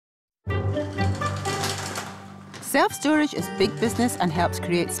Self-storage is big business and helps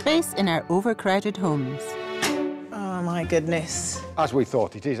create space in our overcrowded homes. Oh, my goodness. As we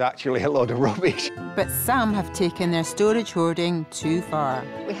thought, it is actually a load of rubbish. But some have taken their storage hoarding too far.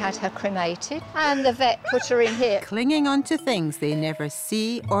 We had her cremated and the vet put her in here. Clinging on to things they never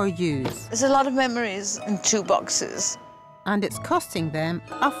see or use. There's a lot of memories in 2 boxes. And it's costing them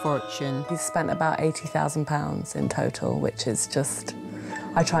a fortune. He's spent about £80,000 in total, which is just...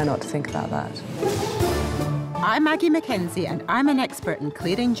 I try not to think about that. I'm Maggie Mackenzie, and I'm an expert in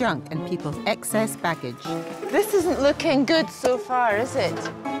clearing junk and people's excess baggage. This isn't looking good so far, is it?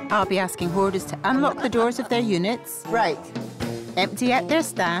 I'll be asking hoarders to unlock the doors of their units. Right. Empty out their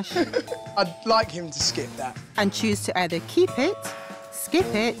stash. I'd like him to skip that. And choose to either keep it, skip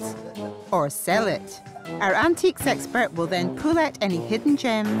it, or sell it. Our antiques expert will then pull out any hidden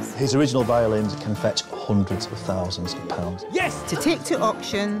gems. His original violins can fetch hundreds of thousands of pounds. Yes! To take to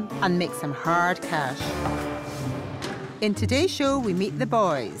auction and make some hard cash. In today's show, we meet the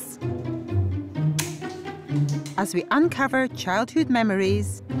boys as we uncover childhood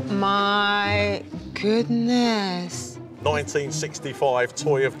memories. My goodness. 1965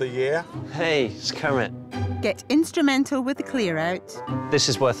 Toy of the Year. Hey, it's Kermit. Get instrumental with the clear out. This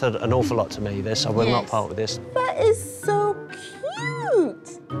is worth an awful lot to me, this. I will not part with this. That is so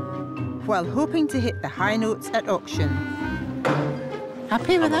cute. While hoping to hit the high notes at auction.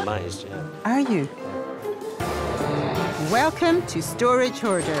 Happy with that? I'm amazed, yeah. Are you? Welcome to Storage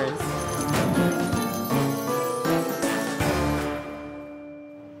Hoarders.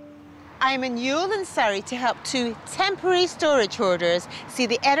 I'm in Yule and Surrey to help 2 temporary storage hoarders see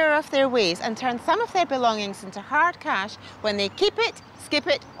the error of their ways and turn some of their belongings into hard cash when they keep it, skip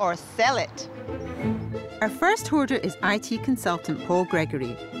it, or sell it. Our first hoarder is IT consultant Paul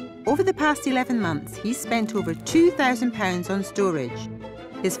Gregory. Over the past 11 months, he's spent over £2,000 on storage.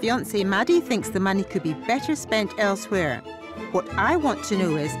 His fiancée Maddie thinks the money could be better spent elsewhere. What I want to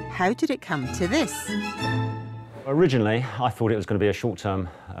know is, how did it come to this? Originally, I thought it was going to be a short-term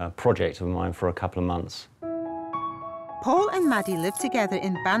project of mine for a couple of months. Paul and Maddie live together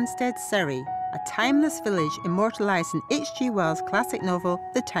in Banstead, Surrey, a timeless village immortalised in H.G. Wells' classic novel,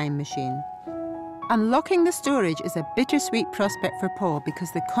 The Time Machine. Unlocking the storage is a bittersweet prospect for Paul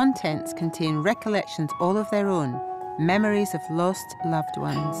because the contents contain recollections all of their own. Memories of lost loved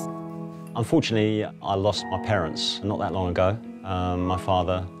ones. Unfortunately, I lost my parents not that long ago. My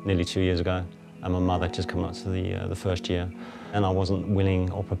father nearly 2 years ago, and my mother just come up to the first year. And I wasn't willing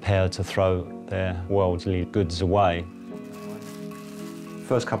or prepared to throw their worldly goods away.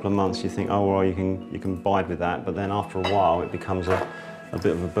 First couple of months you think, oh, well, you can bide with that, but then after a while it becomes a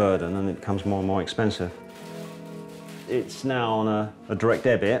bit of a burden and it becomes more and more expensive. It's now on a direct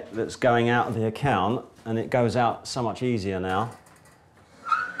debit that's going out of the account, and it goes out so much easier now.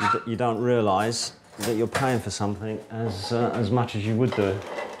 You don't realise that you're paying for something as much as you would do.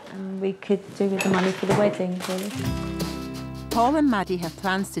 And we could do with the money for the wedding, really. Paul and Maddie have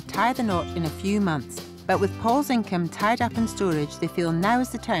plans to tie the knot in a few months, but with Paul's income tied up in storage, they feel now is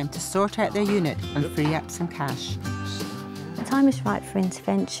the time to sort out their unit and free up some cash. The time is right for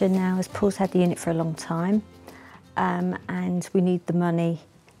intervention now, as Paul's had the unit for a long time, and we need the money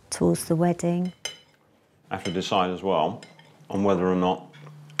towards the wedding. I have to decide as well on whether or not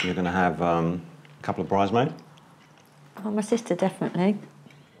you're going to have a couple of bridesmaids. Well, my sister, definitely.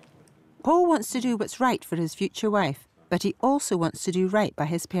 Paul wants to do what's right for his future wife, but he also wants to do right by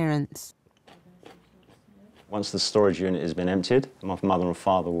his parents. Once the storage unit has been emptied, my mother and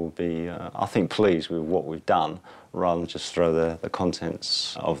father will be, I think, pleased with what we've done, rather than just throw the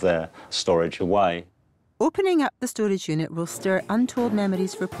contents of their storage away. Opening up the storage unit will stir untold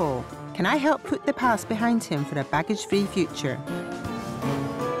memories for Paul. Can I help put the past behind him for a baggage-free future?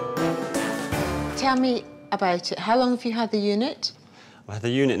 Tell me about it. How long have you had the unit? I have the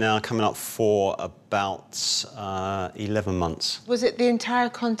unit now coming up for about 11 months. Was it the entire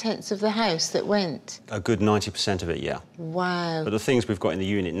contents of the house that went? A good 90% of it, yeah. Wow. But the things we've got in the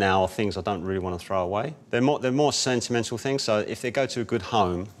unit now are things I don't really want to throw away. They're more sentimental things, so if they go to a good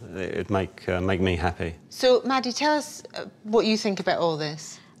home, it'd make me happy. So, Maddie, tell us what you think about all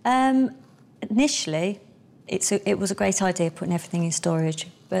this. Initially, it was a great idea putting everything in storage,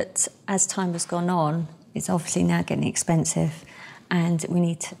 but as time has gone on, it's obviously now getting expensive, and we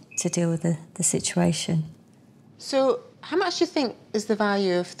need to deal with the situation. So, how much do you think is the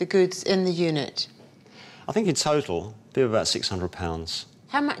value of the goods in the unit? I think in total, it'd be about £600.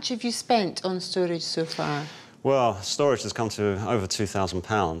 How much have you spent on storage so far? Well, storage has come to over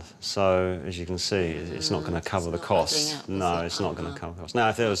 £2,000, so as you can see, it's not going to cover the cost. No, it's not going to cover the cost. Now,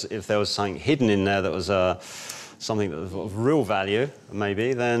 if there was something hidden in there that was something of real value,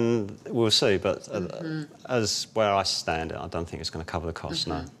 maybe, then we'll see. But as where I stand, I don't think it's going to cover the cost,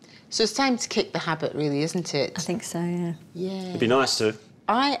 no. So it's time to kick the habit, really, isn't it? I think so, yeah. Yeah. It'd be nice to.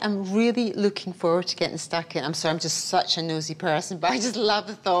 I am really looking forward to getting stuck in. I'm sorry, I'm just such a nosy person, but I just love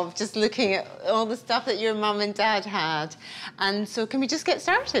the thought of just looking at all the stuff that your mum and dad had. And so can we just get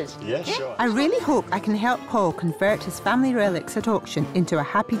started? Yeah, sure. I really hope I can help Paul convert his family relics at auction into a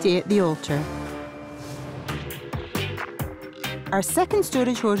happy day at the altar. Our second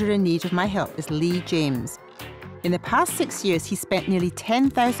storage hoarder in need of my help is Lee James. In the past 6 years, he spent nearly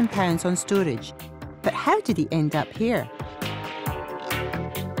 £10,000 on storage. But how did he end up here?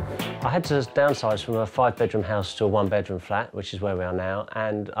 I had to downsize from a 5-bedroom house to a 1-bedroom flat, which is where we are now,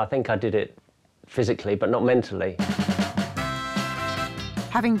 and I think I did it physically, but not mentally.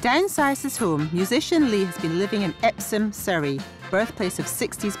 Having downsized his home, musician Lee has been living in Epsom, Surrey, birthplace of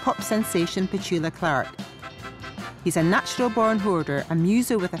 60s pop sensation Petula Clark. He's a natural-born hoarder, a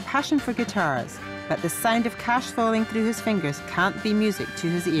muso with a passion for guitars, but the sound of cash falling through his fingers can't be music to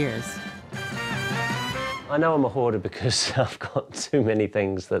his ears. I know I'm a hoarder because I've got too many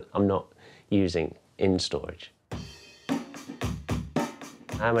things that I'm not using in storage.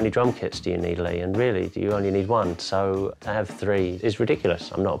 How many drum kits do you need, Lee? And really, do you only need one? So to have 3 is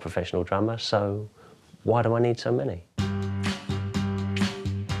ridiculous. I'm not a professional drummer, so why do I need so many?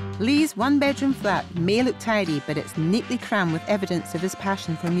 Lee's 1-bedroom flat may look tidy, but it's neatly crammed with evidence of his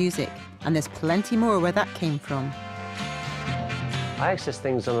passion for music, and there's plenty more where that came from. I access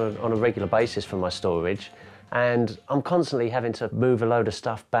things on a regular basis from my storage, and I'm constantly having to move a load of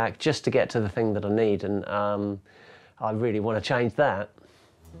stuff back just to get to the thing that I need, and I really want to change that.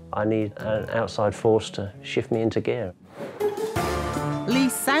 I need an outside force to shift me into gear. Lee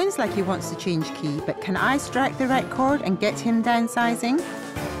sounds like he wants to change key, but can I strike the right chord and get him downsizing?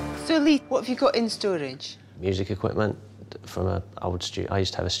 So, Lee, what have you got in storage? Music equipment from an old studio. I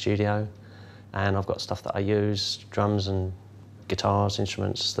used to have a studio, and I've got stuff that I use, drums and guitars,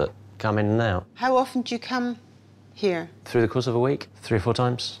 instruments that come in and out. How often do you come here? Through the course of a week, 3 or 4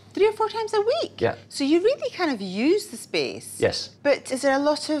 times. 3 or 4 times a week? Yeah. So you really kind of use the space? Yes. But is there a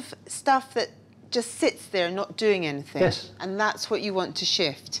lot of stuff that just sits there not doing anything? Yes. And that's what you want to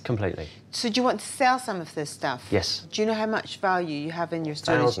shift? Completely. So do you want to sell some of this stuff? Yes. Do you know how much value you have in your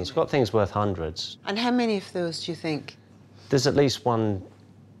storage? Thousands. I've got things worth hundreds. And how many of those do you think? There's at least 1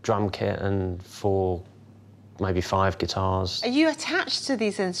 drum kit and 4, maybe 5 guitars. Are you attached to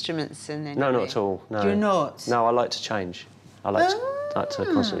these instruments in any No, way? not at all, no. You're not? No, I like to change. I like to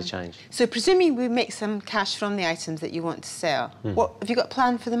constantly change. So presuming we make some cash from the items that you want to sell, what have you got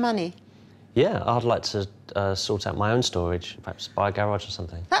planned for the money? Yeah, I'd like to sort out my own storage, perhaps buy a garage or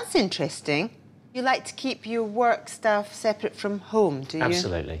something. That's interesting. You like to keep your work stuff separate from home, do you?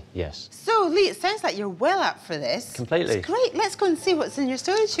 Absolutely, yes. So, Lee, it sounds like you're well up for this. Completely. It's great. Let's go and see what's in your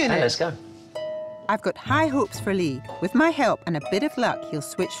storage unit. Hey, let's go. I've got high hopes for Lee. With my help and a bit of luck, he'll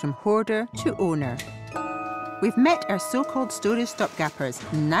switch from hoarder to owner. We've met our so-called storage stopgappers.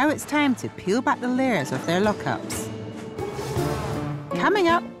 Now it's time to peel back the layers of their lockups. Coming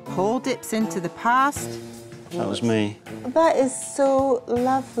up, Paul dips into the past. That was me. That is so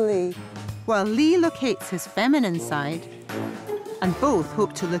lovely. While Lee locates his feminine side. And both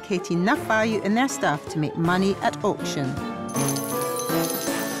hope to locate enough value in their stuff to make money at auction.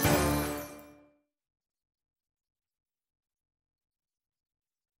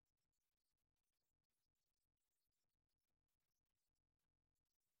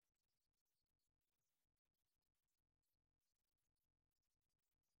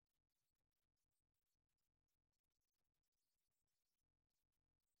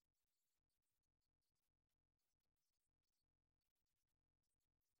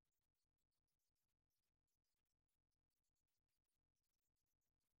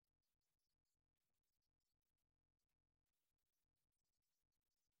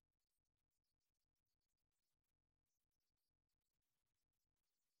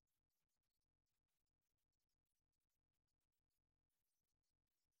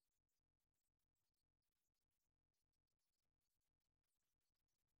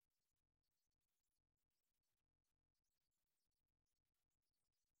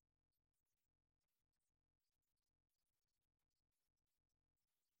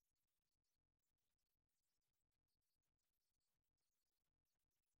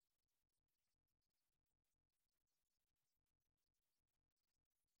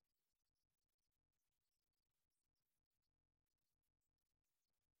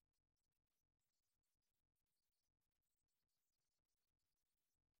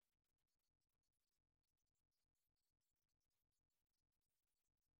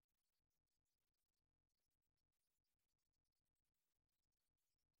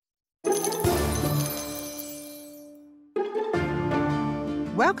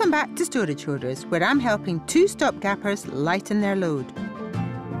 Welcome back to Storage Hoarders, where I'm helping two stopgappers lighten their load.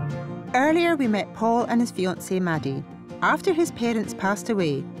 Earlier we met Paul and his fiancée Maddie. After his parents passed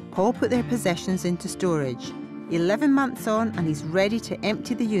away, Paul put their possessions into storage. 11 months on and he's ready to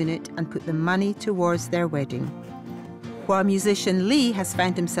empty the unit and put the money towards their wedding. While musician Lee has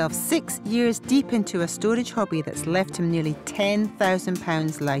found himself 6 years deep into a storage hobby that's left him nearly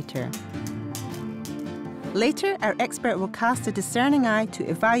 £10,000 lighter. Later, our expert will cast a discerning eye to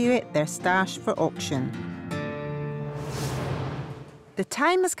evaluate their stash for auction. The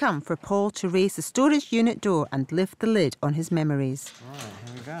time has come for Paul to raise the storage unit door and lift the lid on his memories. Right,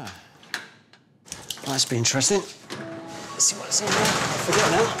 here we go. That's been interesting. Let's see what's in there. I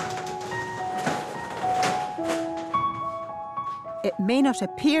forget now. It may not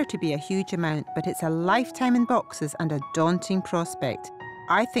appear to be a huge amount, but it's a lifetime in boxes and a daunting prospect.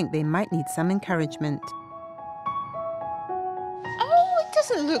 I think they might need some encouragement.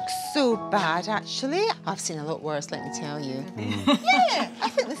 Doesn't look so bad, actually. I've seen a lot worse, let me tell you. Yeah, I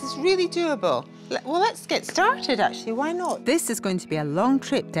think this is really doable. Well, let's get started, actually. Why not? This is going to be a long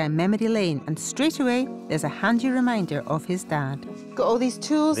trip down memory lane, and straight away, there's a handy reminder of his dad. Got all these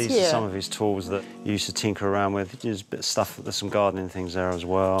tools here. These are some of his tools that he used to tinker around with. There's a bit of stuff, there's some gardening things there as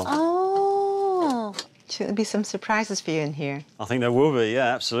well. Oh, should there be some surprises for you in here? I think there will be,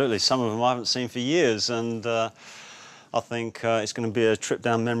 yeah, absolutely. Some of them I haven't seen for years, and I think it's going to be a trip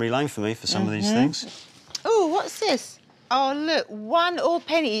down memory lane for me for some of these things. Oh, what's this? Oh, look, 1 old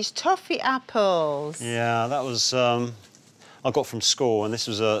penny each toffee apples. Yeah, that was I got from school, and this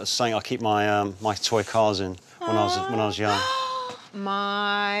was something I keep my my toy cars in when I was young.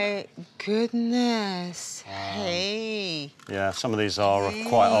 My goodness. Hey. Yeah, some of these are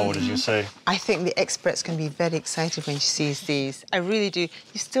quite old, as you see. I think the expert's going to be very excited when she sees these. I really do.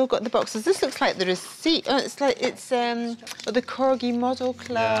 You've still got the boxes. This looks like the receipt. Oh, it's like it's the Corgi Model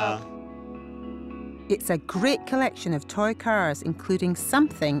Club. Yeah. It's a great collection of toy cars, including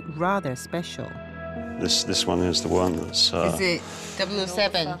something rather special. This one is the one that's... Is it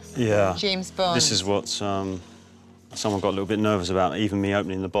 007? Yeah. James Bond? This is what someone got a little bit nervous about, even me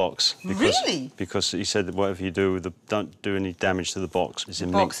opening the box. Really? Because he said that whatever you do, don't do any damage to the box. It's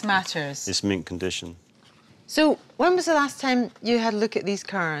in box matters. It's mint condition. So, when was the last time you had a look at these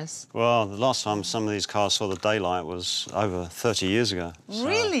cars? Well, the last time some of these cars saw the daylight was over 30 years ago. So,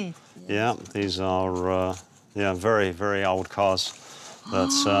 really? Yeah, these are very, very old cars that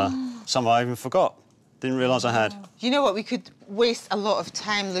some I even forgot. Didn't realise I had. You know what? We could waste a lot of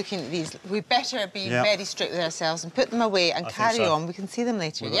time looking at these. We better be very strict with ourselves and put them away and carry on. We can see them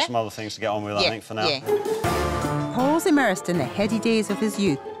later, We've got some other things to get on with, I think, for now. Paul's immersed in the heady days of his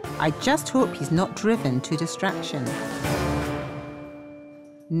youth. I just hope he's not driven to distraction.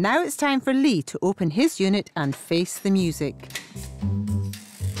 Now it's time for Lee to open his unit and face the music.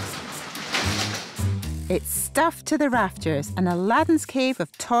 It's stuffed to the rafters, an Aladdin's cave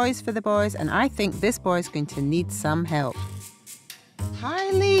of toys for the boys, and I think this boy's going to need some help.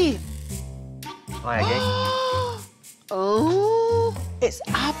 Hi, Lee. Hi, Aggie. Oh, it's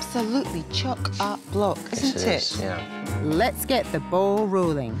absolutely chock-up block, isn't it? Yeah. Let's get the ball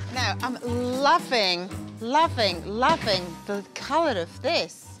rolling. Now, I'm loving the colour of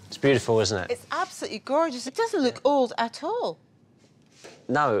this. It's beautiful, isn't it? It's absolutely gorgeous. It doesn't look old at all.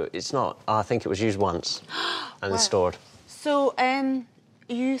 No, it's not. I think it was used once and then stored. So, are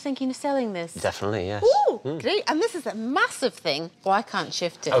you thinking of selling this? Definitely, yes. Ooh, great. And this is a massive thing. Oh, I can't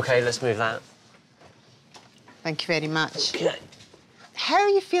shift it. OK, let's move that. Thank you very much. OK. How are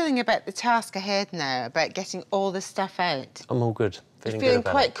you feeling about the task ahead now, about getting all this stuff out? I'm all good. You're good feeling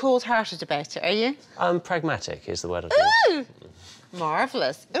about quite it. cold-hearted about it, are you? Pragmatic is the word I think. Ooh!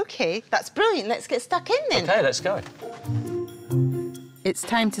 Marvellous. OK, that's brilliant. Let's get stuck in then. OK, let's go. It's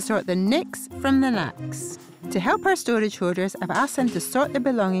time to sort the nicks from the knacks. To help our storage hoarders, I've asked them to sort their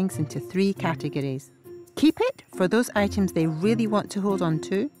belongings into 3 categories. Keep it for those items they really want to hold on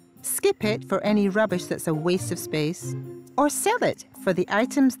to, skip it for any rubbish that's a waste of space, or sell it for the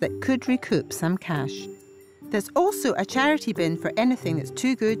items that could recoup some cash. There's also a charity bin for anything that's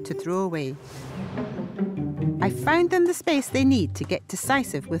too good to throw away. I found them the space they need to get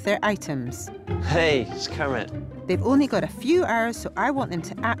decisive with their items. Hey, it's Kermit. They've only got a few hours, so I want them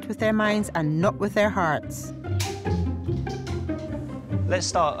to act with their minds and not with their hearts. Let's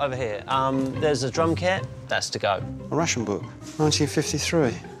start over here. There's a drum kit. That's to go. A ration book,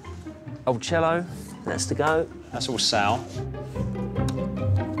 1953. Old cello. That's to go. That's all Sal.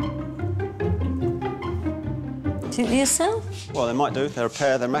 Do you need a cell? Well, they might do. They're a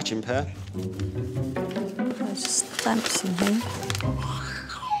pair. They're a matching pair. There's stamps in here.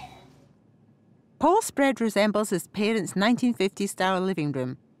 Paul's spread resembles his parents' 1950s-style living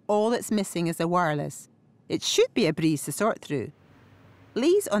room. All it's missing is a wireless. It should be a breeze to sort through.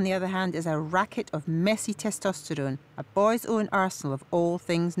 Lee's, on the other hand, is a racket of messy testosterone, a boy's own arsenal of all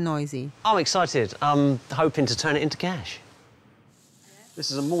things noisy. I'm excited. I'm hoping to turn it into cash.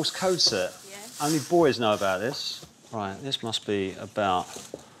 This is a Morse code set. Only boys know about this. Right, this must be about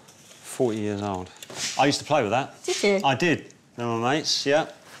 40 years old. I used to play with that. Did you? I did. They're my mates, yeah.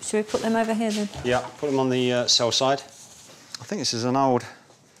 Should we put them over here then? Yeah, put them on the cell side. I think this is an old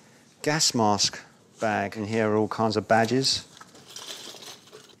gas mask bag. In here are all kinds of badges.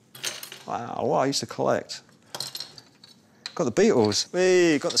 Wow, what I used to collect. Got the Beatles.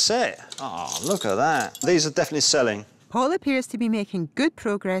 Hey, got the set. Oh, look at that. These are definitely selling. Paul appears to be making good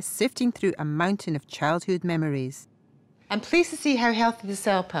progress sifting through a mountain of childhood memories. I'm pleased to see how healthy the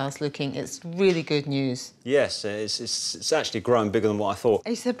cell pal's looking. It's really good news. Yes, it's actually grown bigger than what I thought. Are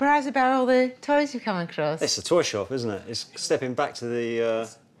you surprised about all the toys you've come across? It's a toy shop, isn't it? It's stepping back to the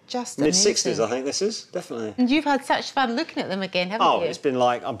just mid-60s, I think this is, definitely. And you've had such fun looking at them again, haven't you? Oh, it's been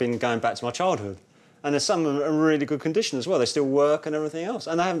like I've been going back to my childhood. And there's some of them in really good condition as well. They still work and everything else.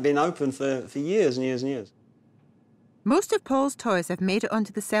 And they haven't been open for years and years and years. Most of Paul's toys have made it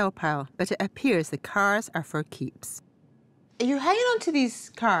onto the cell pile, but it appears the cars are for keeps. Are you hanging on to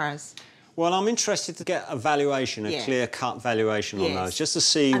these cars? Well, I'm interested to get a valuation, a clear-cut valuation on those, just to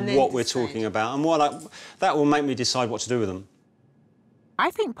see what we're talking about and that will make me decide what to do with them.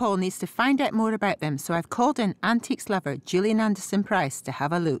 I think Paul needs to find out more about them, so I've called in antiques lover Gillian Anderson-Price to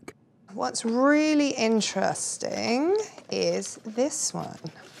have a look. What's really interesting is this one.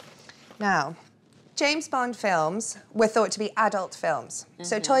 Now, James Bond films were thought to be adult films,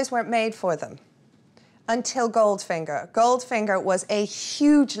 so toys weren't made for them. Until Goldfinger. Goldfinger was a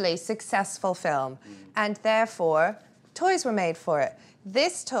hugely successful film, and therefore, toys were made for it.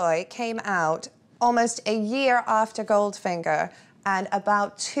 This toy came out almost a year after Goldfinger and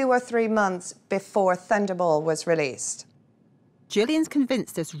about 2 or 3 months before Thunderball was released. Gillian's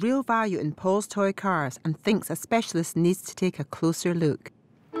convinced there's real value in Paul's toy cars and thinks a specialist needs to take a closer look.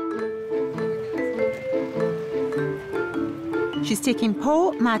 She's taking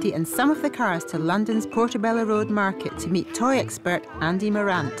Paul, Maddie and some of the cars to London's Portobello Road Market to meet toy expert Andy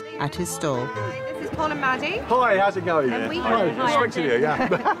Morant at his stall. This is Paul and Maddie. Hi, how's it going? Nice to you,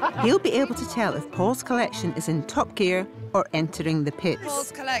 yeah. He'll be able to tell if Paul's collection is in top gear or entering the pits.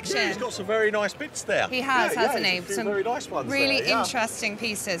 Paul's collection. Yeah, he's got some very nice bits there. He has, hasn't he? Some very nice ones really there, interesting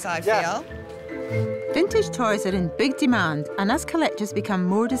pieces, I feel. Vintage toys are in big demand, and as collectors become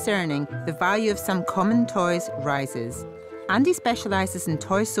more discerning, the value of some common toys rises. Andy specialises in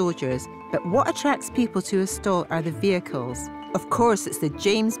toy soldiers, but what attracts people to his stall are the vehicles. Of course, it's the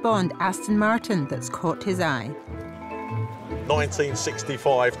James Bond Aston Martin that's caught his eye.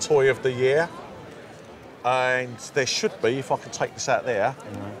 1965 Toy of the Year. And there should be, if I can take this out there,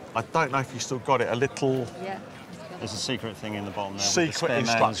 I don't know if you still got it, a little... Yeah. There's a secret thing in the bottom there. Secret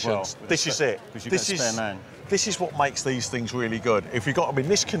instructions. This is it. This is what makes these things really good. If you've got them in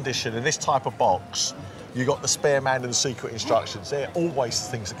this condition, in this type of box, you got the spare man and the secret instructions. They're always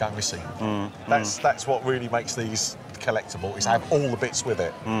the things that go missing. That's what really makes these collectible, is have all the bits with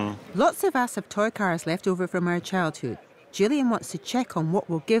it. Lots of us have toy cars left over from our childhood. Gillian wants to check on what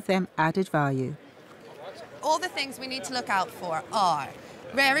will give them added value. All the things we need to look out for are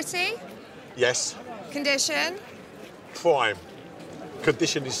rarity. Yes. Condition. Prime.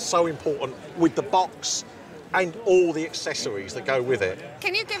 Condition is so important with the box and all the accessories that go with it.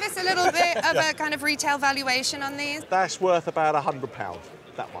 Can you give us a little bit of a kind of retail valuation on these? That's worth about £100,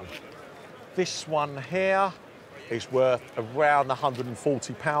 that one. This one here is worth around the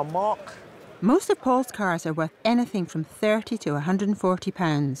 £140 mark. Most of Paul's cars are worth anything from £30 to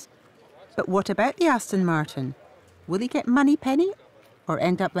 £140. But what about the Aston Martin? Will he get money penny or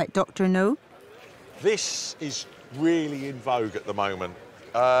end up like Dr. No? This is really in vogue at the moment.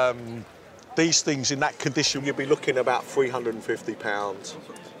 These things in that condition, you'll be looking about £350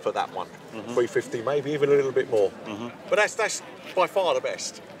 for that one. £350, maybe even a little bit more. But that's by far the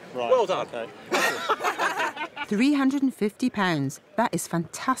best. Right. Well done. Okay. £350. That is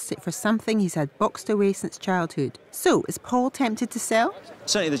fantastic for something he's had boxed away since childhood. So, is Paul tempted to sell?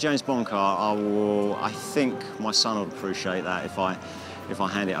 Certainly the James Bond car, I think my son would appreciate that if I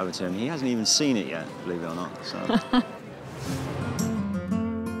hand it over to him. He hasn't even seen it yet, believe it or not. So.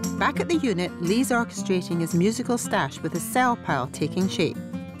 Back at the unit, Lee's orchestrating his musical stash with his cell pile taking shape.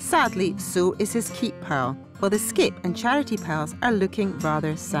 Sadly, so is his keep pile, while the skip and charity piles are looking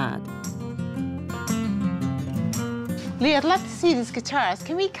rather sad. Lee, I'd love to see these guitars.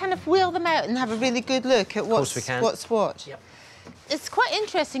 Can we kind of wheel them out and have a really good look at what's what? Yep. It's quite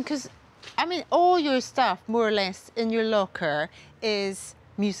interesting because I mean, all your stuff, more or less, in your locker is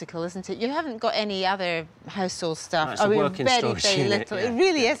musical, isn't it? You haven't got any other household stuff. No, it's a working storage very unit, little. yeah. It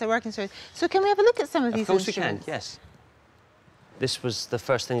really is a working storage. So can we have a look at some of these instruments? Of course we can, yes. This was the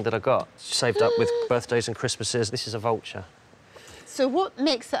first thing that I got. Saved up with birthdays and Christmases. This is a vulture. So what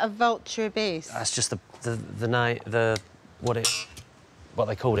makes it a vulture base? That's just what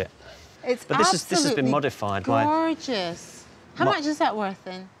they called it. It's but this has been modified by. Gorgeous. How much is that worth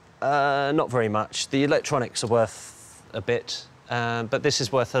then? Not very much. The electronics are worth a bit, but this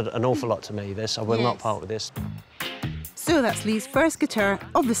is worth an awful lot to me. I will not part with this. So that's Lee's first guitar,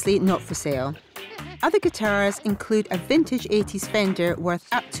 obviously not for sale. Other guitars include a vintage 80s Fender worth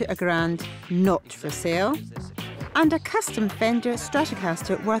up to £1,000, not for sale, and a custom Fender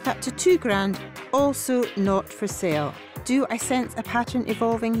Stratocaster worth up to £2,000, also not for sale. Do I sense a pattern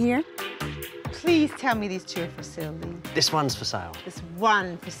evolving here? Please tell me these two are for sale, Lee. This one's for sale. This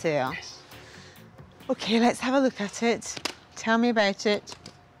one for sale. Yes. OK, let's have a look at it. Tell me about it.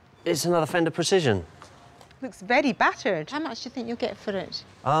 It's another Fender Precision. Looks very battered. How much do you think you'll get for it?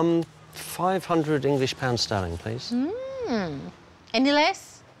 500 English pounds sterling, please. Any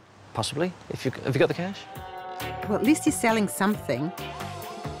less? Possibly. Have you got the cash? Well, at least he's selling something.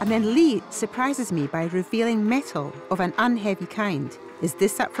 And then Lee surprises me by revealing metal of an unheavy kind. Is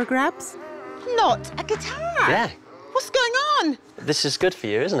this up for grabs? Not a guitar? Yeah. What's going on? This is good for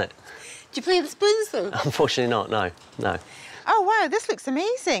you, isn't it? Do you play the spoons, though? Unfortunately not, no. Oh, wow, this looks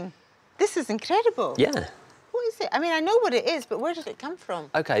amazing. This is incredible. Yeah. What is it? I mean, I know what it is, but where did it come from?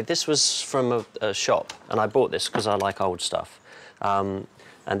 OK, this was from a shop, and I bought this because I like old stuff. And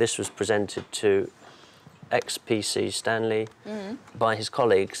this was presented to ex-PC Stanley by his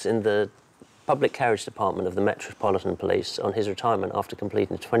colleagues in the public carriage department of the Metropolitan Police on his retirement after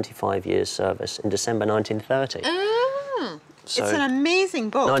completing 25 years service in December 1930. So it's an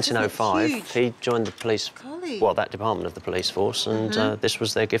amazing book. 1905, he joined the police, well, that department of the police force, and this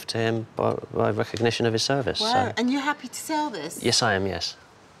was their gift to him by recognition of his service. Wow, so. And you're happy to sell this? Yes, I am, yes.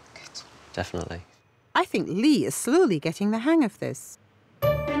 Good. Definitely. I think Lee is slowly getting the hang of this.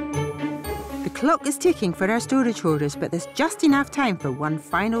 The clock is ticking for our storage hoarders, but there's just enough time for one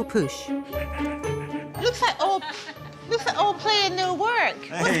final push. Looks like all play and no work.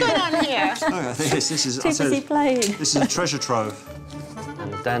 What's going on here? Oh, I think this is... Too busy playing. This is a treasure trove.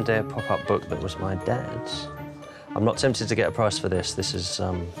 And the Dan Dare pop-up book that was my dad's. I'm not tempted to get a price for this. This is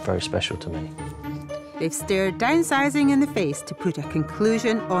very special to me. They've stared downsizing in the face to put a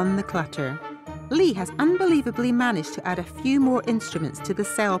conclusion on the clutter. Lee has unbelievably managed to add a few more instruments to the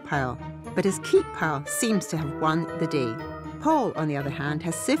sell pile, but his keep pile seems to have won the day. Paul, on the other hand,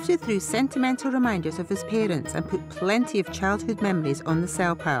 has sifted through sentimental reminders of his parents and put plenty of childhood memories on the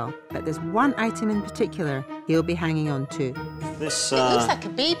sell pile. But there's one item in particular he'll be hanging on to. This, it looks like a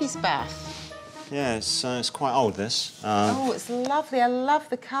baby's bath. Yeah, it's quite old, this. Oh, it's lovely. I love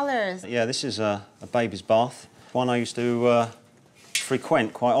the colours. Yeah, this is a baby's bath. One I used to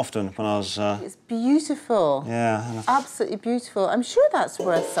frequent quite often when I was... It's beautiful. Yeah. Absolutely beautiful. I'm sure that's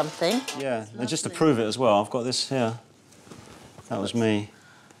worth something. Yeah, and just to prove it as well, I've got this here. That was me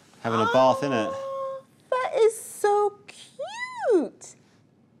having a bath in it. That is so cute.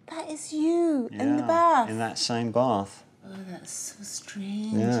 That is you in the bath. In that same bath. Oh, that's so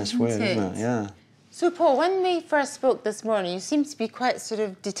strange. Yeah, it's weird, isn't it? Yeah. So, Paul, when we first spoke this morning, you seemed to be quite sort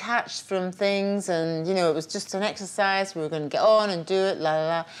of detached from things and, you know, it was just an exercise, we were going to get on and do it, la, la,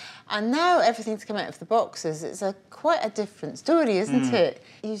 la. And now everything's come out of the boxes. It's quite a different story, isn't it?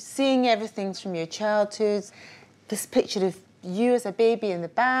 You're seeing everything from your childhood, this picture of you as a baby in the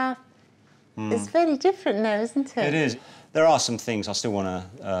bath. It's very different now, isn't it? It is. There are some things I still want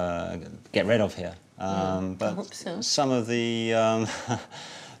to get rid of here. But I hope so. some of the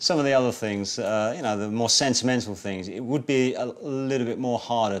other things, you know, the more sentimental things, it would be a little bit more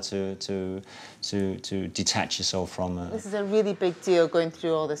harder to detach yourself from. This is a really big deal going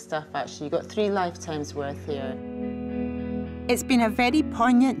through all this stuff, actually. You've got 3 lifetimes worth here. It's been a very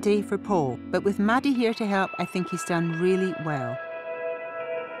poignant day for Paul, but with Maddie here to help, I think he's done really well.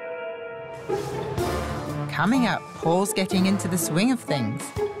 Coming up, Paul's getting into the swing of things.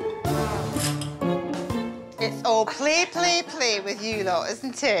 It's all play, play, play with you lot,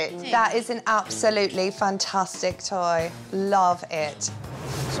 isn't it? That is an absolutely fantastic toy. Love it.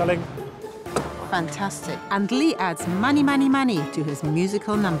 Selling. Fantastic. And Lee adds money, money, money to his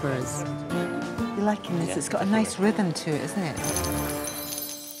musical numbers. You're liking this? It's got a nice rhythm to it, isn't it?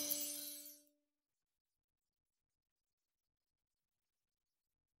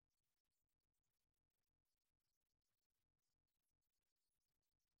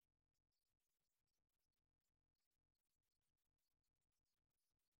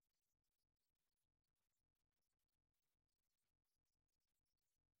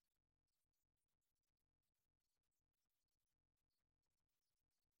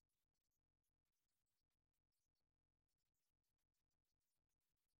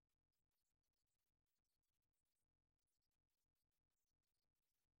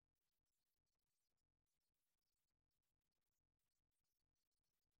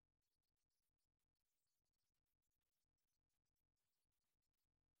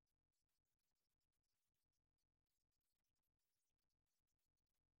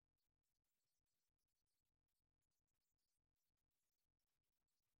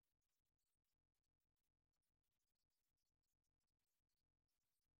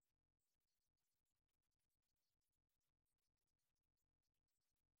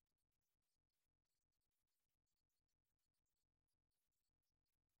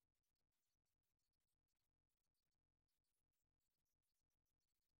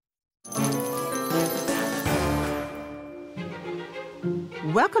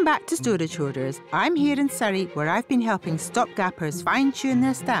 Welcome back to Storage Hoarders. I'm here in Surrey, where I've been helping stopgappers fine-tune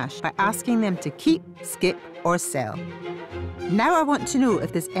their stash by asking them to keep, skip or sell. Now I want to know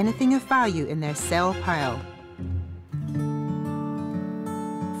if there's anything of value in their sell pile.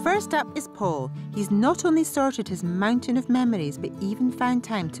 First up is Paul. He's not only sorted his mountain of memories, but even found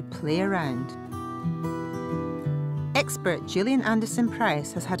time to play around. Expert Gillian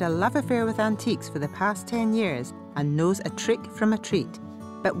Anderson-Price has had a love affair with antiques for the past 10 years and knows a trick from a treat.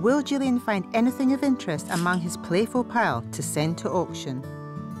 But will Gillian find anything of interest among his playful pile to send to auction?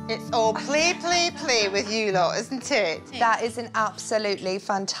 It's all play, play, play with you lot, isn't it? That is an absolutely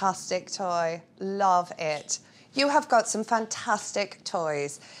fantastic toy. Love it. You have got some fantastic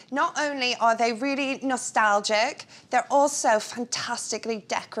toys. Not only are they really nostalgic, they're also fantastically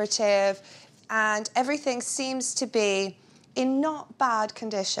decorative, and everything seems to be in not bad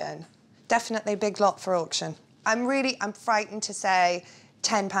condition. Definitely a big lot for auction. I'm frightened to say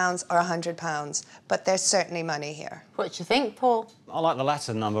 £10 or £100, but there's certainly money here. What do you think, Paul? I like the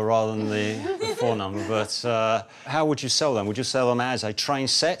latter number rather than the four number, but how would you sell them? Would you sell them as a train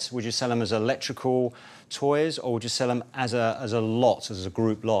set? Would you sell them as electrical toys, or would you sell them as a lot, as a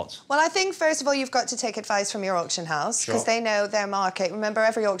group lot? Well, I think, first of all, you've got to take advice from your auction house, because they know their market. Remember,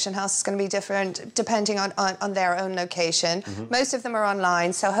 every auction house is going to be different depending on their own location. Most of them are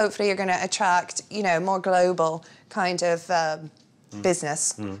online, so hopefully you're going to attract, you know, more global kind of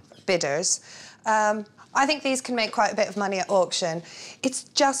business bidders. I think these can make quite a bit of money at auction. It's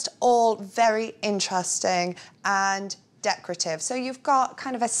just all very interesting and decorative. So you've got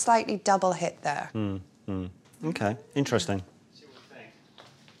kind of a slightly double hit there. OK, interesting.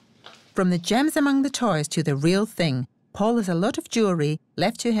 From the gems among the toys to the real thing, Paul has a lot of jewellery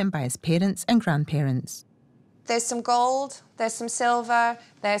left to him by his parents and grandparents. There's some gold, there's some silver,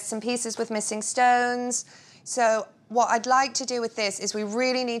 there's some pieces with missing stones. So what I'd like to do with this is we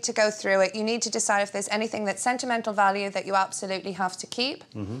really need to go through it. You need to decide if there's anything that's sentimental value that you absolutely have to keep.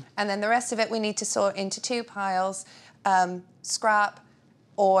 And then the rest of it we need to sort into two piles, scrap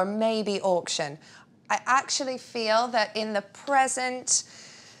or maybe auction. I actually feel that in the present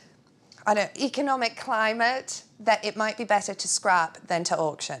economic climate that it might be better to scrap than to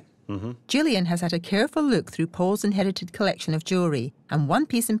auction. Gillian has had a careful look through Paul's inherited collection of jewellery, and one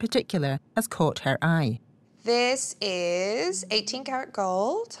piece in particular has caught her eye. This is 18-karat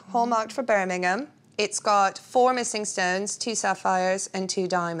gold, hallmarked for Birmingham. It's got 4 missing stones, 2 sapphires and 2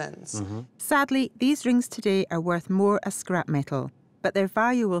 diamonds. Sadly, these rings today are worth more as scrap metal, but their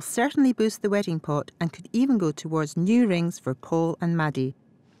value will certainly boost the wedding pot and could even go towards new rings for Paul and Maddie.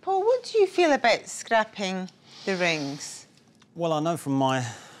 Paul, what do you feel about scrapping the rings? Well, I know from my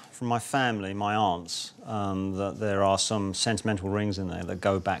family, my aunts, that there are some sentimental rings in there that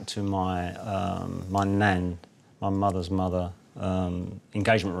go back to my nan, my mother's mother,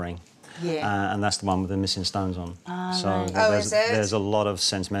 engagement ring. And that's the one with the missing stones on. So there's a lot of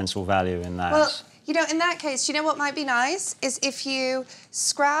sentimental value in that. Well, you know, in that case, you know what might be nice is if you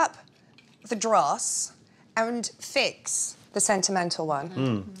scrap the dross and fix the sentimental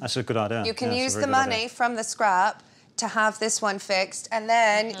one. That's a good idea. You can use the money from the scrap to have this one fixed, and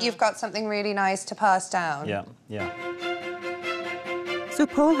then you've got something really nice to pass down. So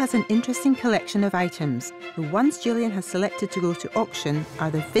Paul has an interesting collection of items. The ones Gillian has selected to go to auction are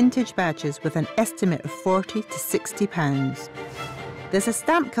the vintage badges with an estimate of £40 to £60. There's a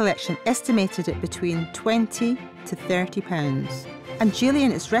stamp collection estimated at between £20 to £30. And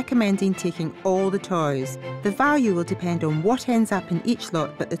Gillian is recommending taking all the toys. The value will depend on what ends up in each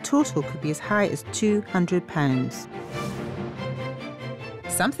lot, but the total could be as high as £200.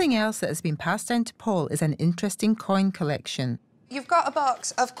 Something else that has been passed down to Paul is an interesting coin collection. You've got a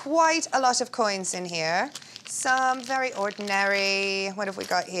box of quite a lot of coins in here. Some very ordinary, what have we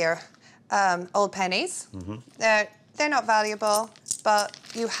got here? Old pennies. They're not valuable, but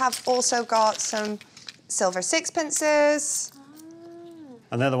you have also got some silver sixpences.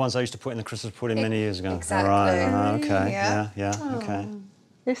 And they're the ones I used to put in the Christmas pudding many years ago. Exactly. Right, OK, yeah, OK.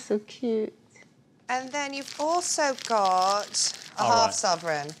 They're so cute. And then you've also got a half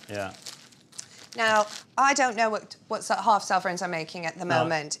sovereign. Now, I don't know what sort of half sovereigns are making at the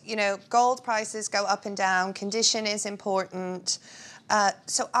moment. You know, gold prices go up and down, condition is important.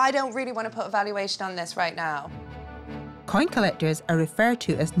 So I don't really want to put a valuation on this right now. Coin collectors are referred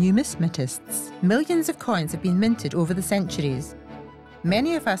to as numismatists. Millions of coins have been minted over the centuries.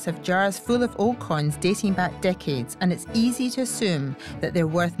 Many of us have jars full of old coins dating back decades, and it's easy to assume that they're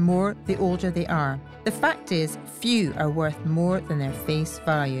worth more the older they are. The fact is, few are worth more than their face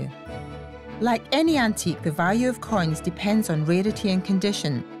value. Like any antique, the value of coins depends on rarity and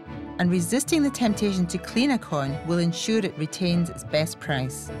condition. and resisting the temptation to clean a coin will ensure it retains its best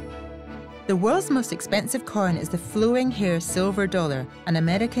price. The world's most expensive coin is the flowing hair silver dollar, an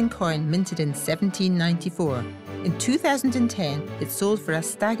American coin minted in 1794. In 2010, it sold for a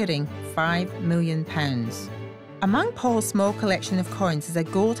staggering £5 million. Among Paul's small collection of coins is a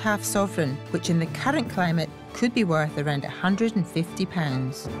gold half sovereign, which in the current climate could be worth around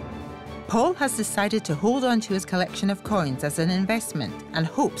 £150. Paul has decided to hold on to his collection of coins as an investment and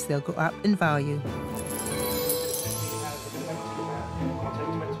hopes they'll go up in value.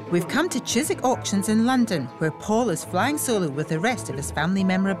 We've come to Chiswick Auctions in London, where Paul is flying solo with the rest of his family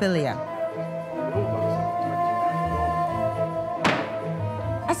memorabilia.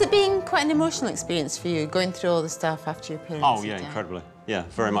 Has it been quite an emotional experience for you, going through all the stuff after your parents? Oh, yeah, incredibly. Yeah,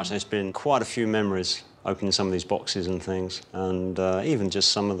 very much. There's been quite a few memories opening some of these boxes and things, and even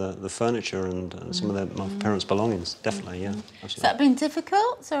just some of the furniture and some of my parents' belongings, definitely, yeah. Absolutely. Has that been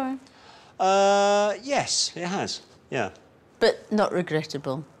difficult, or...? Yes, it has, yeah. But not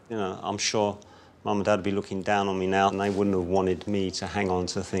regrettable? You know, I'm sure Mum and Dad would be looking down on me now, and they wouldn't have wanted me to hang on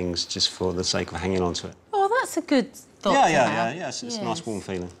to things just for the sake of hanging on to it. Oh, that's a good thought to have. Yeah, it's a nice warm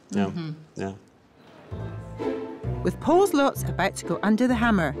feeling, yeah, yeah. With Paul's lots about to go under the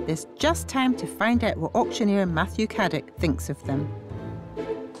hammer, there's just time to find out what auctioneer Matthew Caddick thinks of them.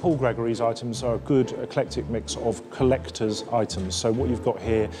 Paul Gregory's items are a good eclectic mix of collector's items. So what you've got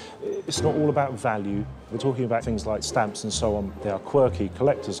here, it's not all about value. We're talking about things like stamps and so on. They are quirky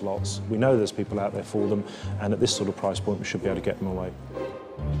collector's lots. We know there's people out there for them, and at this sort of price point, we should be able to get them away.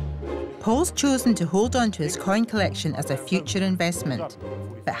 Paul's chosen to hold on to his coin collection as a future investment.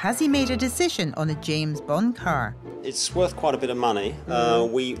 But has he made a decision on the James Bond car? It's worth quite a bit of money.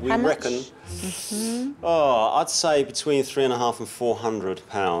 We reckon, I'd say between £350 and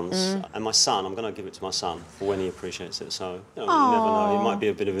 £400. And my son, I'm going to give it to my son for when he appreciates it. So you never know, it might be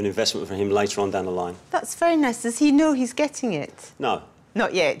a bit of an investment for him later on down the line. That's very nice. Does he know he's getting it? No.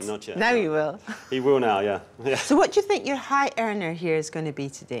 Not yet? Not yet. Now he will. He will now, yeah. So what do you think your high earner here is going to be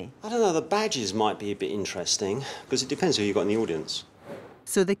today? I don't know, the badges might be a bit interesting, because it depends who you've got in the audience.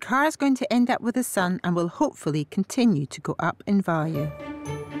 So the car is going to end up with his son and will hopefully continue to go up in value.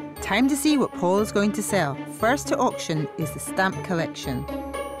 Time to see what Paul is going to sell. First to auction is the stamp collection.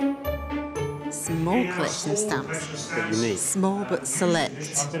 Small collection of stamps. But unique. Small but select.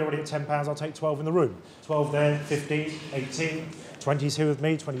 I've been already at £10, I'll take 12 in the room. 12 there, 15, 18, 20's here with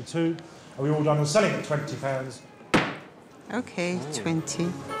me, 22. Are we all done on selling at £20? OK, 20.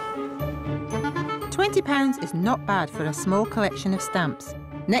 £20 is not bad for a small collection of stamps.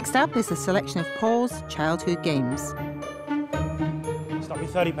 Next up is a selection of Paul's childhood games. Start me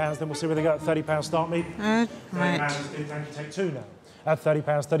 £30, then we'll see where they go at £30 start me. Right. £30 take two now. At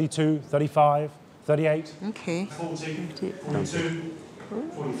 £30, 32, 35, 38. OK. 40, 42,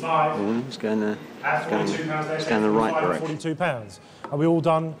 45. It's going there. At £42, it's going the right direction. £42. Are we all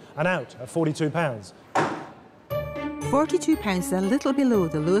done and out at £42? £42 is a little below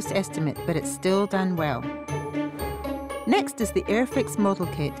the lowest estimate, but it's still done well. Next is the Airfix model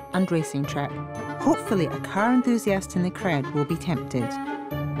kit and racing track. Hopefully a car enthusiast in the crowd will be tempted.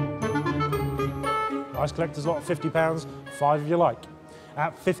 Nice collector's lot at £50, 5 if you like.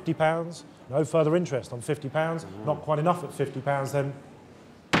 At £50, no further interest on £50. Not quite enough at £50, then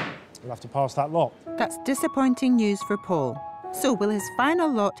we'll have to pass that lot. That's disappointing news for Paul. So will his final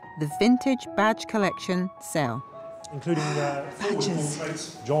lot, the vintage badge collection, sell? Including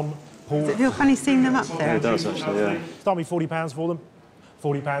badges. John, Paul. Does it feel funny seeing them up there? Yeah, it does actually, yeah. Start me £40 for them.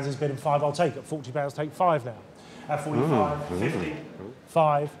 £40 is bidding 5, I'll take. At £40, take 5 now. At 45, 50,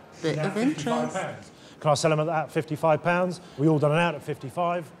 5. Bit of interest. Can I sell them at £55? We all done it out at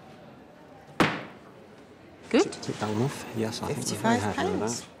 55. Good. Tick that one off. Yes, I think we're very happy with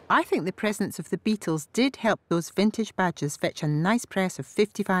that. I think the presence of the Beatles did help those vintage badges fetch a nice price of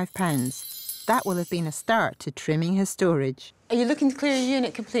 £55. That will have been a start to trimming his storage. Are you looking to clear your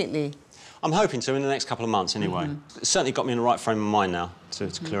unit completely? I'm hoping to in the next couple of months anyway. It's certainly got me in the right frame of mind now to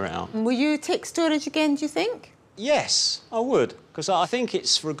clear it out. And will you take storage again, do you think? Yes, I would, because I think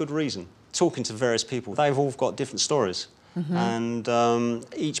it's for a good reason. Talking to various people, they've all got different stories. And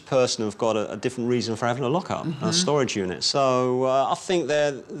each person have got a different reason for having a lock-up, a storage unit. So I think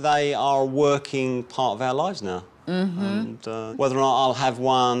they are a working part of our lives now. And whether or not I'll have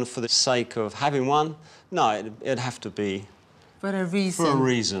one for the sake of having one, no, it'd have to be... For a reason. For a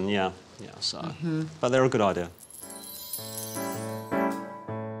reason, yeah. So, but they're a good idea.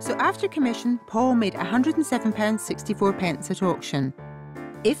 So after commission, Paul made £107.64 at auction.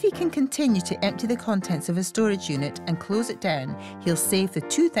 If he can continue to empty the contents of his storage unit and close it down, he'll save the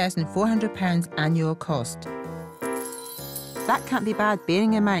 £2,400 annual cost. that can't be bad,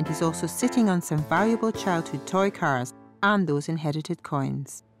 bearing in mind he's also sitting on some valuable childhood toy cars and those inherited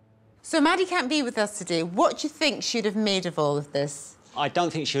coins. So Maddie can't be with us today. What do you think she'd have made of all of this? I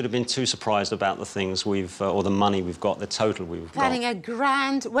don't think she would have been too surprised about the things or the money we've got, the total we've got. Planning a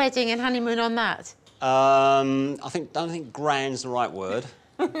grand wedding and honeymoon on that? Don't think grand's the right word,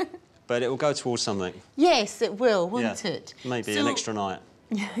 but it will go towards something. Yes, it will, won't it? Maybe an extra night.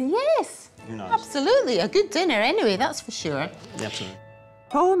 Yes. Who knows? Absolutely. A good dinner anyway, that's for sure. Yeah, absolutely.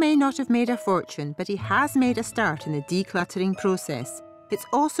 Paul may not have made a fortune, but he has made a start in the decluttering process. It's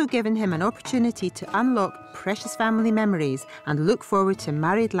also given him an opportunity to unlock precious family memories and look forward to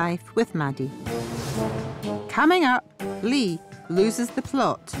married life with Maddie. Coming up, Lee loses the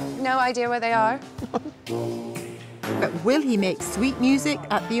plot. No idea where they are. But will he make sweet music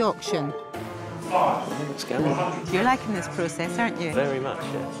at the auction? You're liking this process, aren't you? Very much,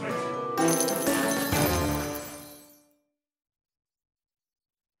 yes.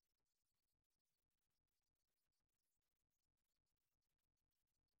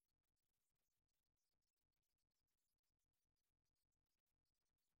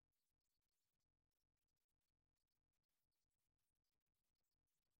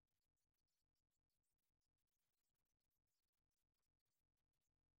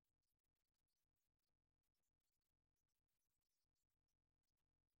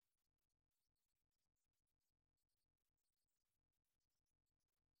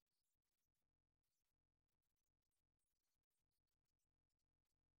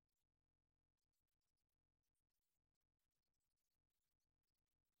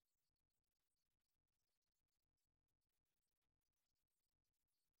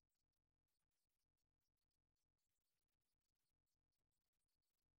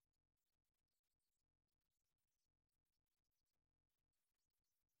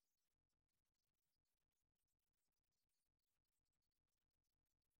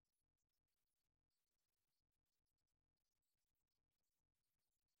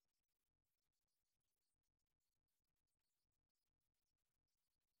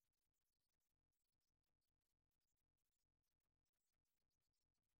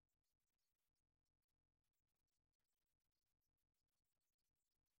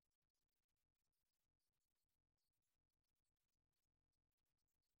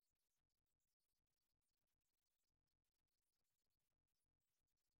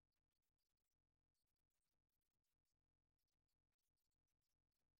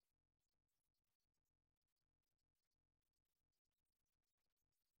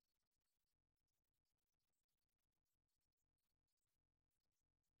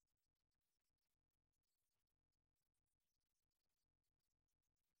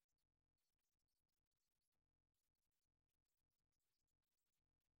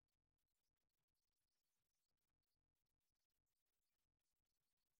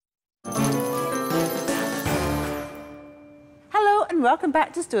 Hello and welcome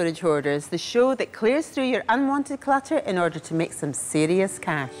back to Storage Hoarders, the show that clears through your unwanted clutter in order to make some serious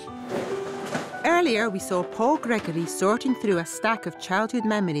cash. Earlier, we saw Paul Gregory sorting through a stack of childhood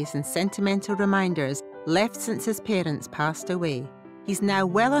memories and sentimental reminders left since his parents passed away. He's now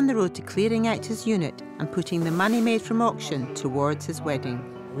well on the road to clearing out his unit and putting the money made from auction towards his wedding.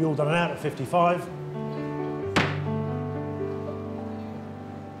 We all done it out at 55.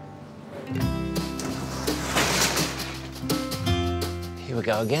 Here we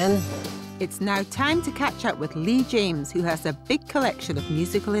go again. It's now time to catch up with Lee James, who has a big collection of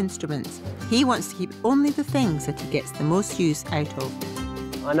musical instruments. He wants to keep only the things that he gets the most use out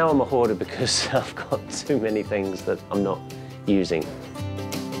of. I know I'm a hoarder because I've got too many things that I'm not using.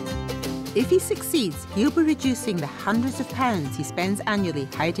 If he succeeds, he'll be reducing the hundreds of pounds he spends annually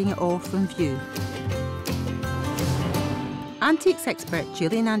hiding it all from view. Antiques expert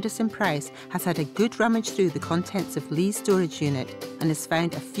Gillian Anderson-Price has had a good rummage through the contents of Lee's storage unit and has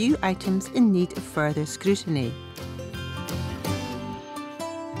found a few items in need of further scrutiny.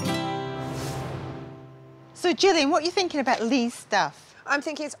 So, Gillian, what are you thinking about Lee's stuff? I'm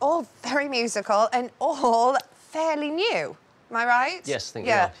thinking it's all very musical and all fairly new. Am I right? Yes, I think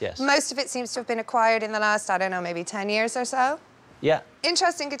you are, yes. Most of it seems to have been acquired in the last, I don't know, maybe 10 years or so. Yeah.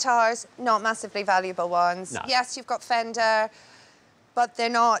 Interesting guitars, not massively valuable ones. No. Yes, you've got Fender, but they're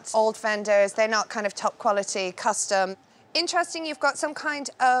not old Fenders. They're not kind of top quality, custom. Interesting, you've got some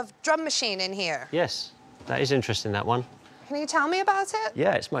kind of drum machine in here. Yes, that is interesting, that one. Can you tell me about it?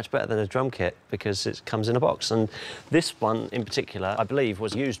 Yeah, it's much better than a drum kit because it comes in a box. And this one in particular, I believe,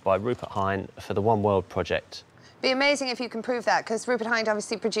 was used by Rupert Hine for the One World project. Be amazing if you can prove that, because Rupert Hine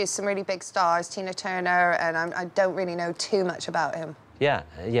obviously produced some really big stars, Tina Turner, and I don't really know too much about him. Yeah,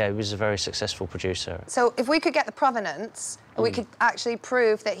 yeah, he was a very successful producer. So if we could get the provenance, and we could actually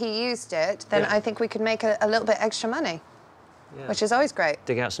prove that he used it, then I think we could make a little bit extra money, which is always great.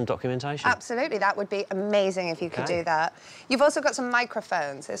 Dig out some documentation. Absolutely, that would be amazing if you could do that. You've also got some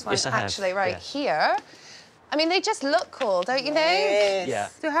microphones. This one's actually right here. I mean, they just look cool, don't you think? Yeah.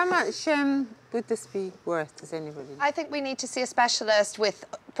 So how much would this be worth, does anybody know? I think we need to see a specialist with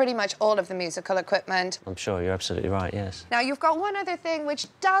pretty much all of the musical equipment. I'm sure you're absolutely right, yes. Now, you've got one other thing which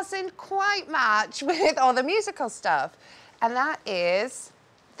doesn't quite match with all the musical stuff, and that is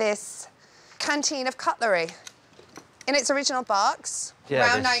this canteen of cutlery. In its original box,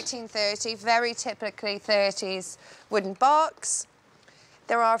 around 1930, very typically 30s wooden box.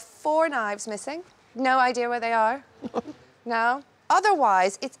 There are 4 knives missing. No idea where they are. No?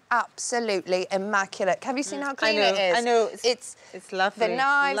 Otherwise, it's absolutely immaculate. Have you seen how clean it is? I know. It's lovely. The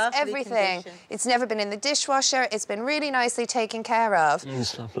knives, lovely everything. condition. It's never been in the dishwasher. It's been really nicely taken care of.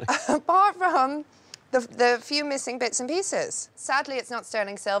 It's lovely. Apart from the few missing bits and pieces. Sadly, it's not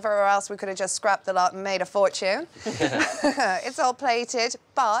sterling silver, or else we could have just scrapped the lot and made a fortune. It's all plated,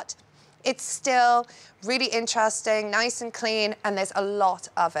 but it's still really interesting, nice and clean, and there's a lot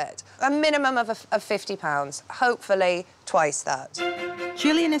of it. A minimum of £50, hopefully twice that.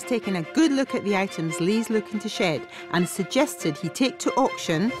 Julian has taken a good look at the items Lee's looking to shed and suggested he take to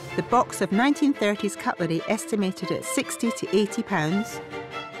auction the box of 1930s cutlery estimated at £60 to £80,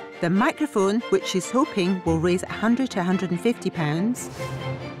 the microphone, which he's hoping will raise £100 to £150,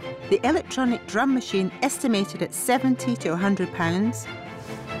 the electronic drum machine estimated at £70 to £100,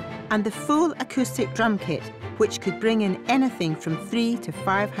 and the full acoustic drum kit, which could bring in anything from £300 to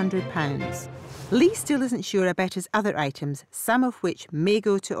 £500. Lee still isn't sure about his other items, some of which may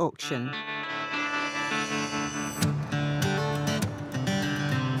go to auction.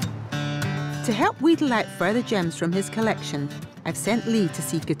 To help wheedle out further gems from his collection, I've sent Lee to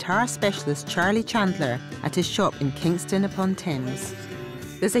see guitar specialist Charlie Chandler at his shop in Kingston upon Thames.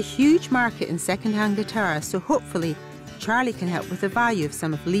 There's a huge market in second-hand guitars, so hopefully Charlie can help with the value of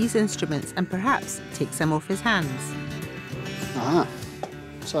some of Lee's instruments and perhaps take some off his hands. Ah,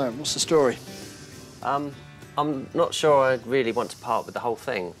 so what's the story? I'm not sure I really want to part with the whole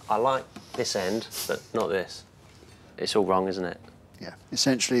thing. I like this end, but not this. It's all wrong, isn't it? Yeah,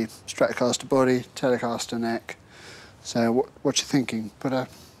 essentially Stratocaster body, Telecaster neck. So what you thinking? Put a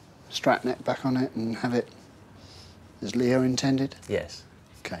Strat neck back on it and have it as Leo intended? Yes.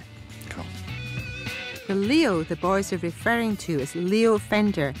 OK, cool. The Leo the boys are referring to is Leo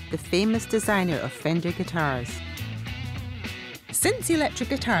Fender, the famous designer of Fender guitars. Since electric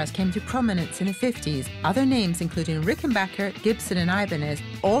guitars came to prominence in the 50s, other names including Rickenbacker, Gibson and Ibanez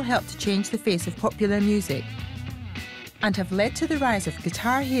all helped to change the face of popular music and have led to the rise of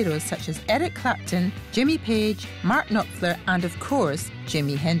guitar heroes such as Eric Clapton, Jimmy Page, Mark Knopfler and, of course,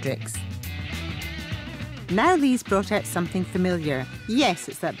 Jimi Hendrix. Now Lee's brought out something familiar. Yes,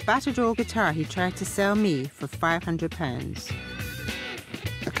 it's that battered old guitar he tried to sell me for £500.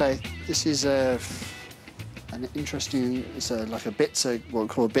 OK, this is an interesting, it's like a Bitzer, what we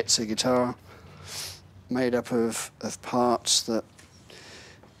call a Bitzer guitar, made up of parts that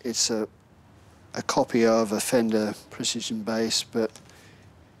it's a copy of a Fender precision bass, but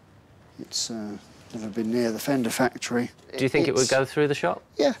it's never been near the Fender factory. Do you think it would go through the shop?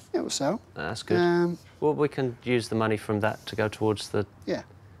 Yeah, it will sell. That's good. Well, we can use the money from that to go towards the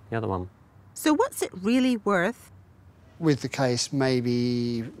other one. So what's it really worth? With the case,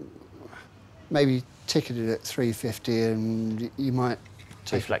 maybe ticketed at $350, and you might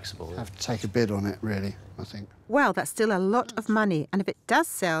be flexible. Have to take a bid on it, really, I think. Well, that's still a lot of money, and if it does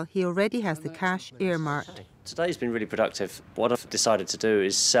sell, he already has the cash earmarked. Today's been really productive. What I've decided to do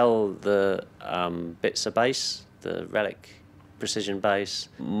is sell the Bitzer bass, the Relic precision bass,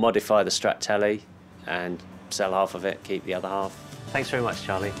 modify the Strat Telly, and sell half of it, keep the other half. Thanks very much,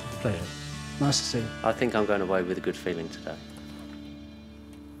 Charlie. Pleasure. Nice to see you. I think I'm going away with a good feeling today.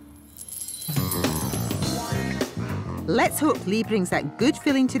 Let's hope Lee brings that good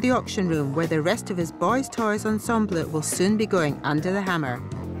feeling to the auction room where the rest of his boys' toys ensemble will soon be going under the hammer.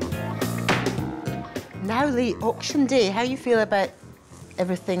 Now, Lee, auction day, how you feel about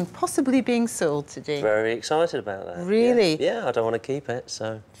everything possibly being sold today? Very excited about that. Really? Yeah, I don't want to keep it,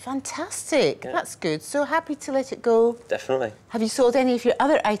 so... Fantastic. Yeah. That's good. So happy to let it go. Definitely. Have you sold any of your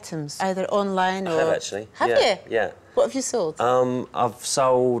other items, either online or... I have, actually. Have you? Yeah. What have you sold? I've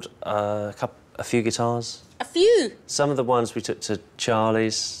sold a few guitars. A few? Some of the ones we took to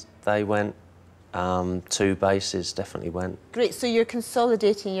Charlie's, they went. 2 basses definitely went. Great, so you're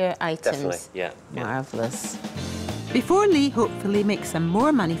consolidating your items? Definitely, yeah. Marvellous. Before Lee hopefully makes some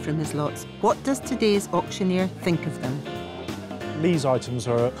more money from his lots, what does today's auctioneer think of them? Lee's items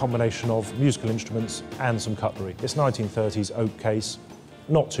are a combination of musical instruments and some cutlery. It's 1930s oak case.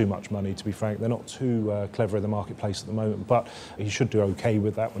 Not too much money, to be frank. They're not too clever in the marketplace at the moment, but he should do OK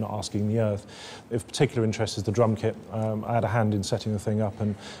with that. We're not asking the earth. Of particular interest is the drum kit. I had a hand in setting the thing up,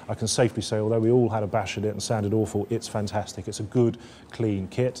 and I can safely say, although we all had a bash at it and sounded awful, it's fantastic. It's a good, clean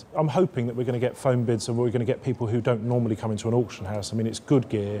kit. I'm hoping that we're going to get phone bids and we're going to get people who don't normally come into an auction house. I mean, it's good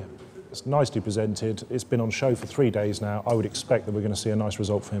gear. It's nicely presented. It's been on show for 3 days now. I would expect that we're going to see a nice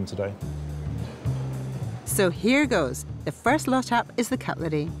result for him today. So here goes. The first lot up is the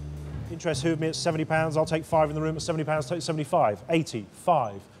cutlery. Interest who with me at £70, I'll take 5 in the room at £70, take 75, 80,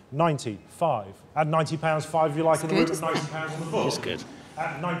 5, 90, 5. At £90, 5 if you like in the room, at £90 on the book. It's good.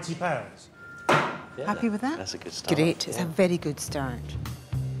 At £90. Yeah, happy with that? That's a good start. Great, it's a very good start.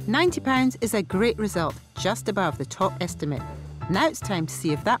 £90 is a great result, just above the top estimate. Now it's time to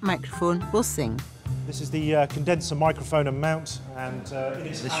see if that microphone will sing. This is the condenser microphone and mount, and it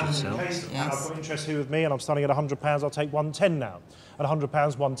is this should sell. case, and I've got interest here with me, and I'm starting at £100. I'll take 110 now. At £100,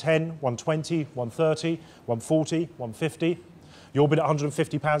 110, 120, 130, 140, 150. You'll bid at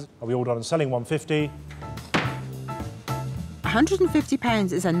 £150. Are we all done and selling? 150.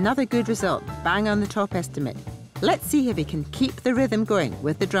 £150 is another good result, bang on the top estimate. Let's see if he can keep the rhythm going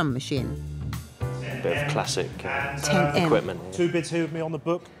with the drum machine. Bit of classic M. equipment. 2 bids here with me on the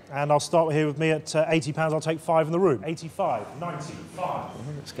book, and I'll start here with me at £80. I'll take 5 in the room. 85, 90, 5,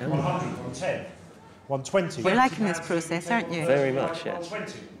 let's go. 100, 110, 120. You're liking this process, aren't you? Very much, yes.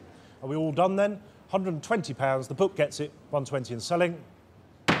 120. Are we all done then? £120. The book gets it. 120 and selling.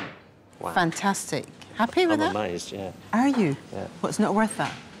 Wow. Fantastic. Happy with that? I'm amazed, yeah. Are you? Yeah. What's not worth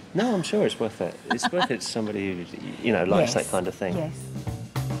that? No, I'm sure it's worth it. It's worth it to somebody who, you know, likes that kind of thing. Yes.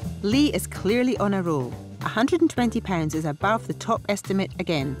 Lee is clearly on a roll. £120 is above the top estimate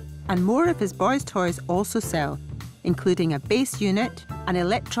again, and more of his boys' toys also sell, including a bass unit, an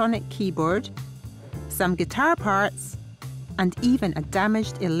electronic keyboard, some guitar parts, and even a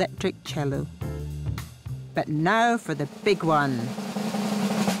damaged electric cello. But now for the big one.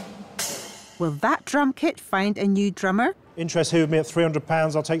 Will that drum kit find a new drummer? Interest here with me at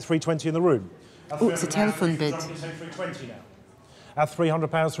 £300. I'll take 320 in the room. Oh, it's a telephone bid. Take 320 now. At £300,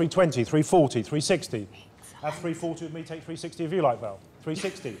 320, 340, 360. At 340 with me, take 360 if you like, Val.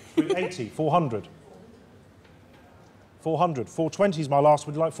 360, 380, 400. 400, 420 is my last,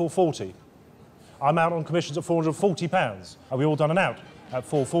 would you like 440? I'm out on commissions at £440. Are we all done and out? At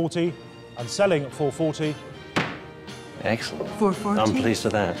 440, and selling at 440. Excellent. 440? I'm pleased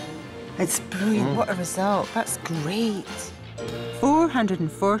with that. It's brilliant, what a result. That's great.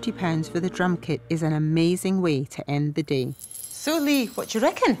 £440 for the drum kit is an amazing way to end the day. So, Lee, what do you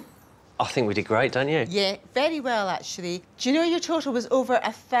reckon? I think we did great, don't you? Yeah, very well, actually. Do you know your total was over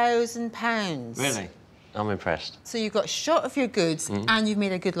 £1,000? Really? I'm impressed. So you got shot of your goods and you've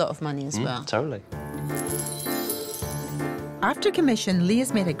made a good lot of money as well. Totally. After commission, Lee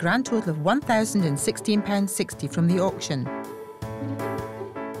has made a grand total of £1,016.60 from the auction.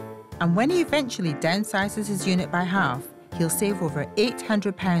 And when he eventually downsizes his unit by half, he'll save over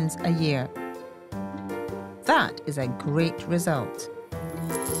 £800 a year. That is a great result.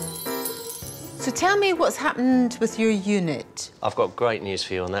 So tell me what's happened with your unit. I've got great news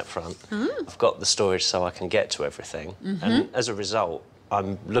for you on that front. I've got the storage so I can get to everything. And as a result,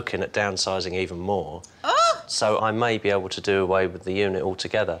 I'm looking at downsizing even more. So I may be able to do away with the unit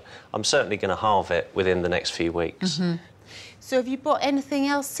altogether. I'm certainly going to halve it within the next few weeks. So have you bought anything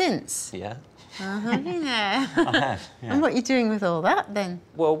else since? Yeah. Have you now? I have, yeah. And what are you doing with all that, then?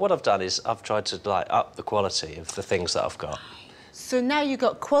 Well, what I've done is I've tried to, like, up the quality of the things that I've got. So now you've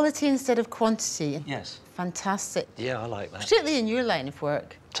got quality instead of quantity? Yes. Fantastic. Yeah, I like that. Particularly in your line of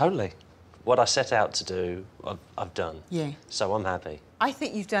work. Totally. What I set out to do, I've done. Yeah. So I'm happy. I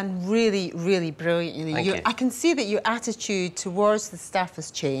think you've done really, really brilliantly. Thank you. I can see that your attitude towards the staff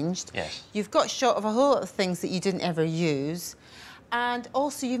has changed. Yes. You've got shot of a whole lot of things that you didn't ever use. And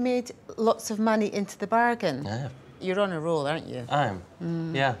also you made lots of money into the bargain. Yeah. You're on a roll, aren't you? I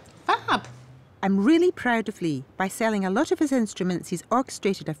am. Yeah. Fab. I'm really proud of Lee. By selling a lot of his instruments, he's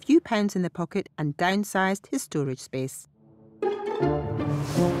orchestrated a few pounds in the pocket and downsized his storage space.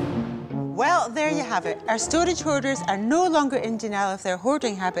 Well, there you have it. Our storage hoarders are no longer in denial of their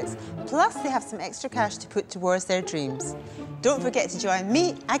hoarding habits, plus they have some extra cash to put towards their dreams. Don't forget to join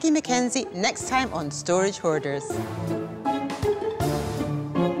me, Aggie Mackenzie, next time on Storage Hoarders.